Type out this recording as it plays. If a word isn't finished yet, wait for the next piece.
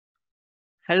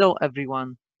Hello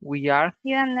everyone, we are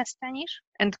Joanna Stanisz.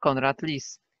 and Konrad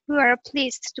Lis. We are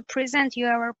pleased to present you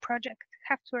our project,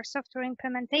 hardware software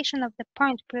implementation of the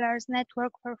PointPillars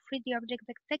network for 3D object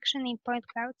detection in point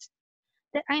clouds.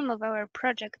 The aim of our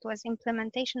project was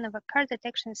implementation of a car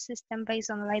detection system based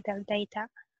on LiDAR data.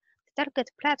 The target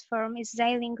platform is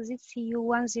Xilinx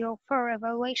ZCU104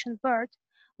 evaluation board,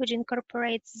 which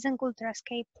incorporates Zynq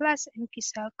UltraScale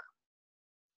MPSoC.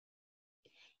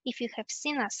 If you have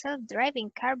seen a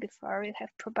self-driving car before, you have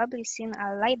probably seen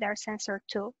a LiDAR sensor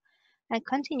too. And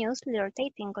continuously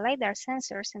rotating LiDAR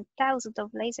sensors and thousands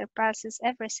of laser pulses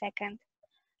every second.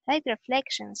 Light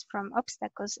reflections from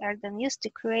obstacles are then used to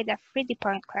create a 3D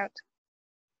point cloud.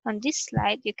 On this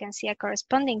slide, you can see a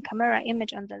corresponding camera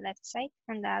image on the left side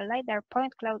and a LiDAR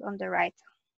point cloud on the right.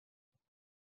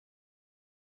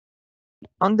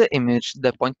 On the image,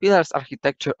 the PointPillars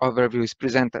architecture overview is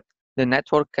presented. The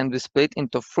network can be split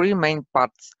into three main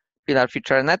parts: pillar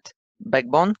feature net,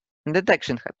 backbone, and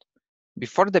detection head.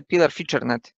 Before the pillar feature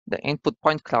net, the input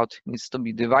point cloud needs to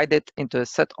be divided into a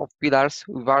set of pillars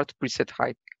without preset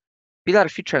height. Pillar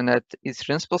feature net is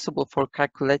responsible for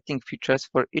calculating features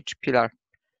for each pillar.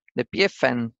 The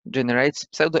PFN generates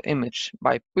pseudo-image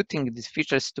by putting these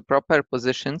features to proper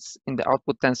positions in the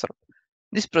output tensor.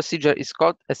 This procedure is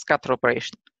called a scatter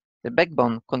operation. The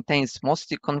backbone contains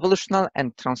mostly convolutional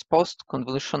and transposed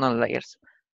convolutional layers.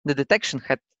 The detection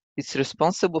head is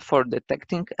responsible for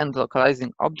detecting and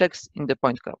localizing objects in the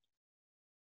point cloud.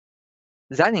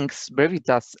 Xilinx,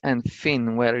 Brevitas, and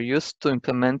Fin were used to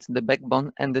implement the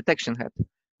backbone and detection head.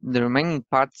 The remaining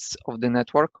parts of the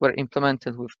network were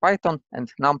implemented with Python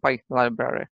and NumPy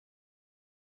library.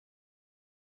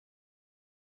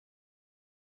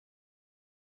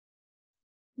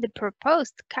 The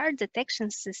proposed car detection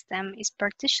system is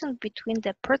partitioned between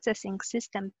the processing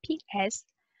system PS,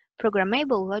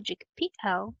 programmable logic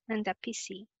PL, and a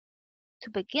PC. To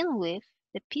begin with,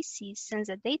 the PC sends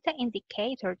a data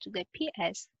indicator to the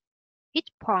PS.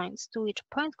 It points to which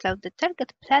point cloud the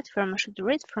target platform should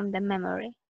read from the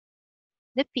memory.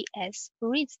 The PS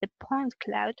reads the point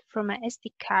cloud from a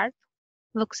SD card,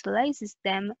 voxelizes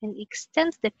them, and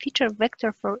extends the feature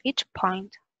vector for each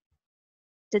point.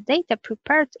 The data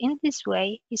prepared in this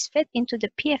way is fed into the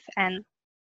PFN.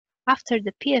 After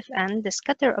the PFN, the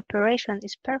scatter operation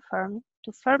is performed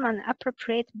to form an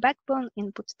appropriate backbone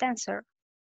input tensor.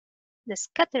 The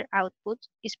scatter output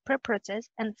is preprocessed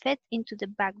and fed into the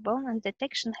backbone and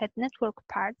detection head network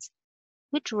parts,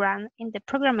 which run in the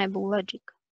programmable logic.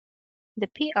 The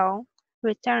PO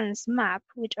returns map,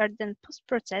 which are then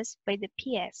post-processed by the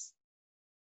PS.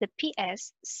 The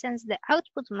PS sends the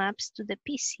output maps to the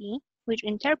PC, which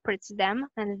interprets them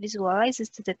and visualizes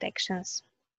the detections.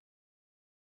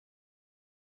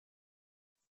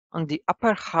 On the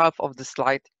upper half of the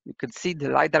slide, you can see the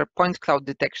LiDAR point cloud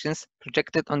detections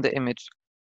projected on the image.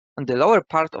 On the lower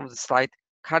part of the slide,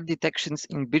 car detections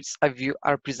in bird's eye view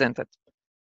are presented.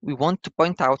 We want to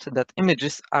point out that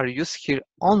images are used here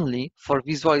only for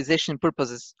visualization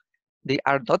purposes. They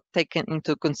are not taken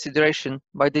into consideration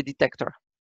by the detector.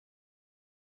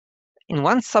 In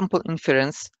one sample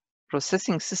inference,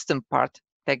 processing system part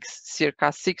takes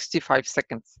circa 65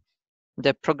 seconds.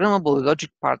 The programmable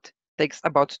logic part takes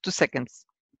about 2 seconds.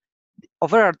 The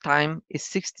overall time is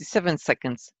 67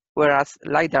 seconds, whereas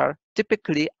LiDAR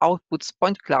typically outputs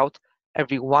point cloud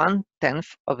every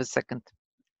 1/10 of a second.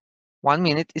 1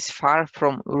 minute is far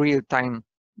from real time,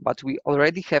 but we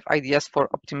already have ideas for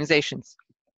optimizations.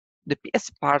 The PS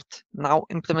part, now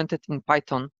implemented in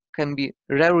Python, can be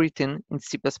rewritten in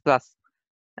C++,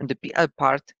 and the PL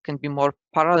part can be more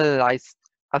parallelized,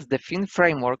 as the Fin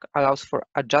framework allows for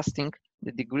adjusting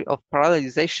the degree of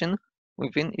parallelization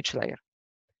within each layer.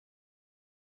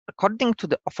 According to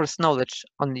the author's knowledge,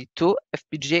 only 2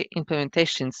 FPGA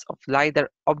implementations of LiDAR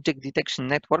object detection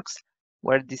networks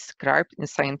were described in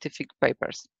scientific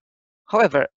papers.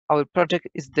 However, our project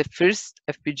is the first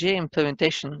FPGA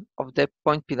implementation of the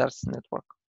PointPillars network.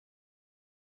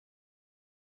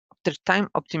 After time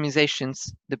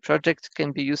optimizations, the project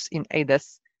can be used in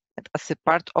ADAS and as a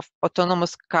part of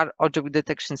autonomous car object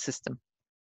detection system.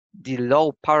 The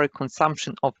low power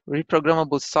consumption of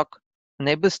reprogrammable SoC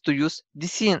enables to use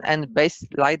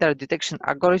DCNN-based LiDAR detection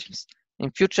algorithms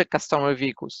in future customer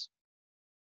vehicles.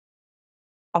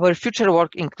 Our future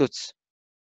work includes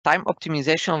time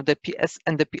optimization of the PS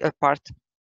and the PL part,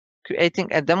 creating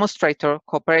a demonstrator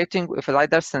cooperating with a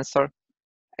LiDAR sensor,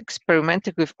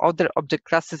 experimenting with other object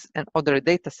classes and other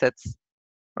datasets,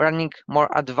 running more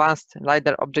advanced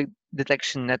LiDAR object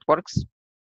detection networks,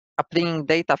 applying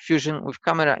data fusion with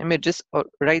camera images or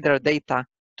radar data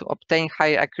to obtain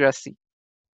higher accuracy.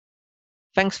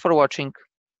 Thanks for watching.